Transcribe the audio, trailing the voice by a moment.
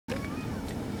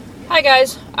Hi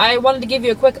guys, I wanted to give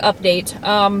you a quick update.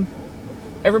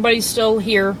 Everybody's still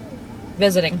here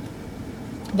visiting,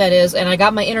 that is, and I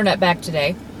got my internet back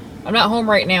today. I'm not home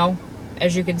right now,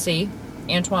 as you can see.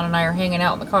 Antoine and I are hanging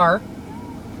out in the car,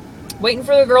 waiting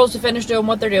for the girls to finish doing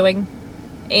what they're doing,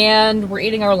 and we're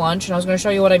eating our lunch, and I was going to show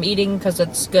you what I'm eating because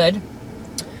it's good.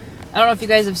 I don't know if you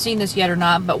guys have seen this yet or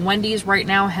not, but Wendy's right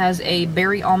now has a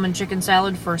berry almond chicken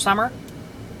salad for summer.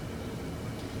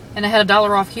 And I had a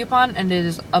 $1 off coupon, and it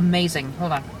is amazing.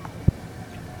 Hold on.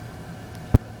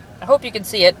 I hope you can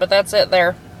see it, but that's it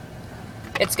there.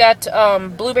 It's got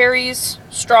blueberries,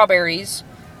 strawberries,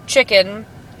 chicken,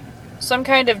 some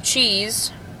kind of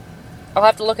cheese. I'll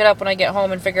have to look it up when I get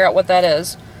home and figure out what that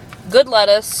is. Good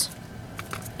lettuce,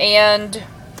 and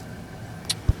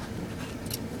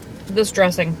this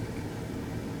dressing.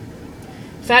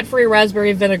 Fat-free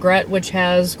raspberry vinaigrette, which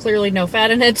has clearly no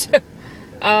fat in it.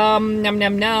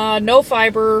 No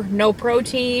fiber, no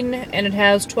protein, and it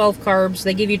has 12 carbs.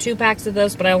 They give you 2 packs of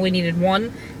this, but I only needed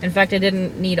 1. In fact, I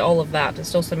didn't need all of that. There's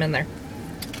still some in there.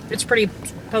 It's pretty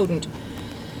potent.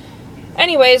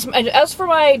 Anyways, as for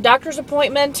my doctor's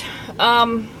appointment,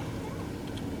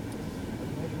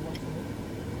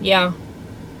 yeah.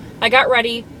 I got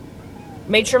ready,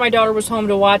 made sure my daughter was home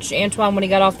to watch Antoine when he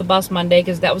got off the bus Monday,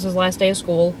 because that was his last day of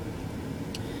school.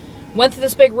 Went through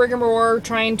this big rigmarole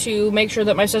trying to make sure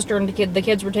that my sister and the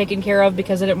kids were taken care of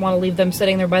because I didn't want to leave them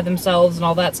sitting there by themselves and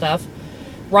all that stuff.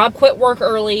 Rob quit work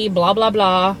early, blah, blah,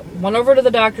 blah. Went over to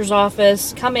the doctor's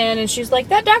office, come in, and she's like,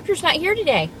 that doctor's not here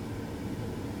today.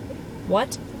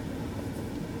 What?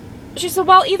 She said,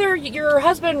 well, either your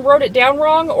husband wrote it down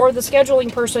wrong or the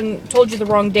scheduling person told you the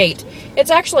wrong date.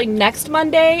 It's actually next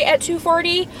Monday at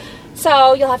 2:40,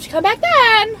 so you'll have to come back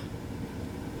then.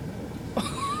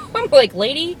 I'm like,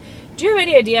 lady, do you have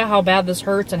any idea how bad this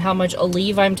hurts and how much a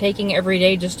leave I'm taking every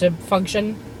day just to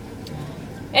function?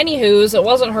 Anywho's, it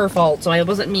wasn't her fault, so I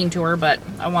wasn't mean to her, but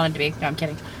I wanted to be. No, I'm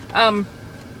kidding.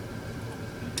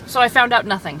 So I found out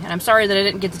nothing, and I'm sorry that I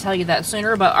didn't get to tell you that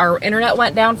sooner, but our internet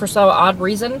went down for some odd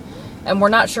reason, and we're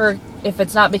not sure if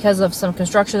it's not because of some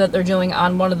construction that they're doing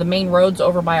on one of the main roads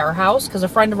over by our house, because a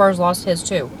friend of ours lost his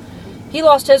too. He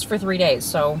lost his for 3 days,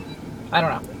 so I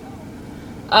don't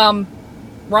know.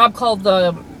 Rob called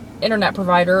the internet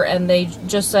provider, and they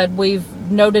just said, we've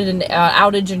noted an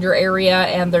outage in your area,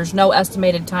 and there's no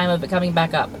estimated time of it coming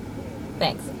back up.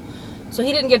 Thanks. So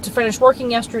he didn't get to finish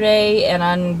working yesterday, and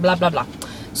on blah, blah, blah.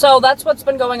 So that's what's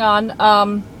been going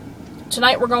on.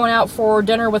 Tonight we're going out for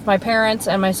dinner with my parents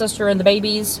and my sister and the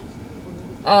babies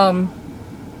to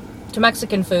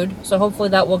Mexican food. So hopefully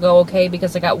that will go okay,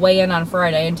 because I got weigh-in on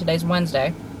Friday, and today's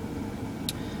Wednesday.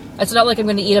 It's not like I'm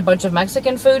going to eat a bunch of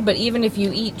Mexican food, but even if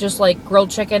you eat just like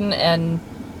grilled chicken and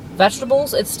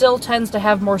vegetables, it still tends to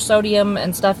have more sodium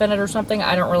and stuff in it or something.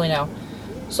 I don't really know.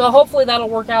 So hopefully that'll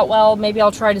work out well. Maybe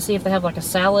I'll try to see if they have like a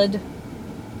salad.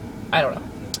 I don't know.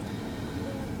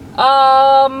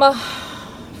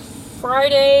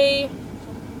 Friday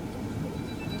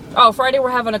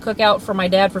we're having a cookout for my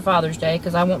dad for Father's Day,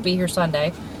 because I won't be here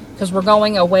Sunday. Because we're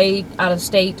going away out of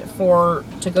state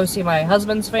to go see my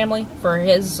husband's family for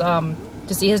his to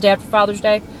see his dad for Father's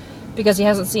Day, because he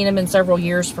hasn't seen him in several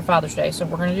years for Father's Day, so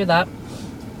we're going to do that.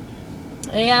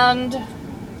 And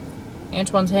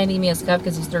Antoine's handing me his cup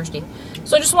because he's thirsty.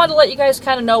 So I just wanted to let you guys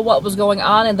kind of know what was going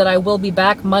on, and that I will be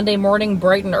back Monday morning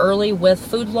bright and early with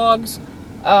food vlogs.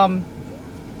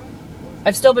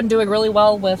 I've still been doing really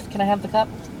well with, can I have the cup?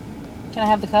 Can I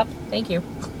have the cup? Thank you.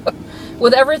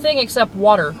 With everything except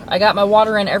water. I got my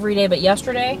water in every day but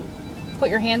yesterday. Put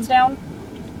your hands down.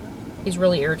 He's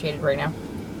really irritated right now.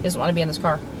 He doesn't want to be in this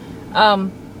car.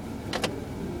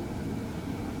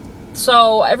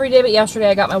 So every day but yesterday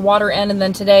I got my water in, and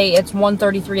then today it's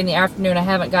 1:33 in the afternoon. I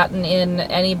haven't gotten in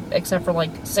any except for like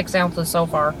 6 ounces so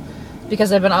far,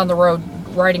 because I've been on the road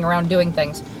riding around doing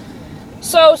things.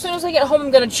 So as soon as I get home, I'm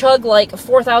going to chug like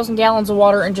 4,000 gallons of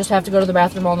water and just have to go to the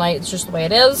bathroom all night. It's just the way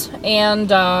it is.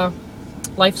 And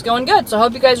life's going good. So I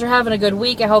hope you guys are having a good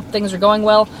week. I hope things are going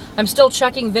well. I'm still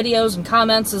checking videos and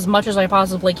comments as much as I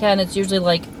possibly can. It's usually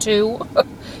like two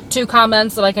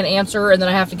comments that I can answer, and then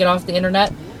I have to get off the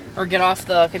internet or get off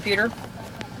the computer.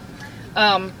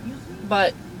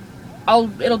 But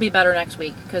it'll be better next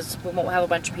week, because we won't have a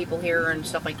bunch of people here and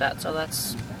stuff like that. So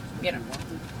that's, you know,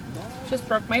 just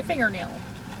broke my fingernail.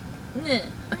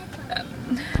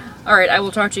 Alright, I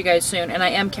will talk to you guys soon, and I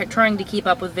am trying to keep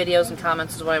up with videos and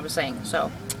comments is what I was saying,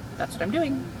 so that's what I'm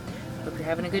doing. Hope you're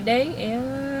having a good day,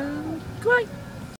 and goodbye.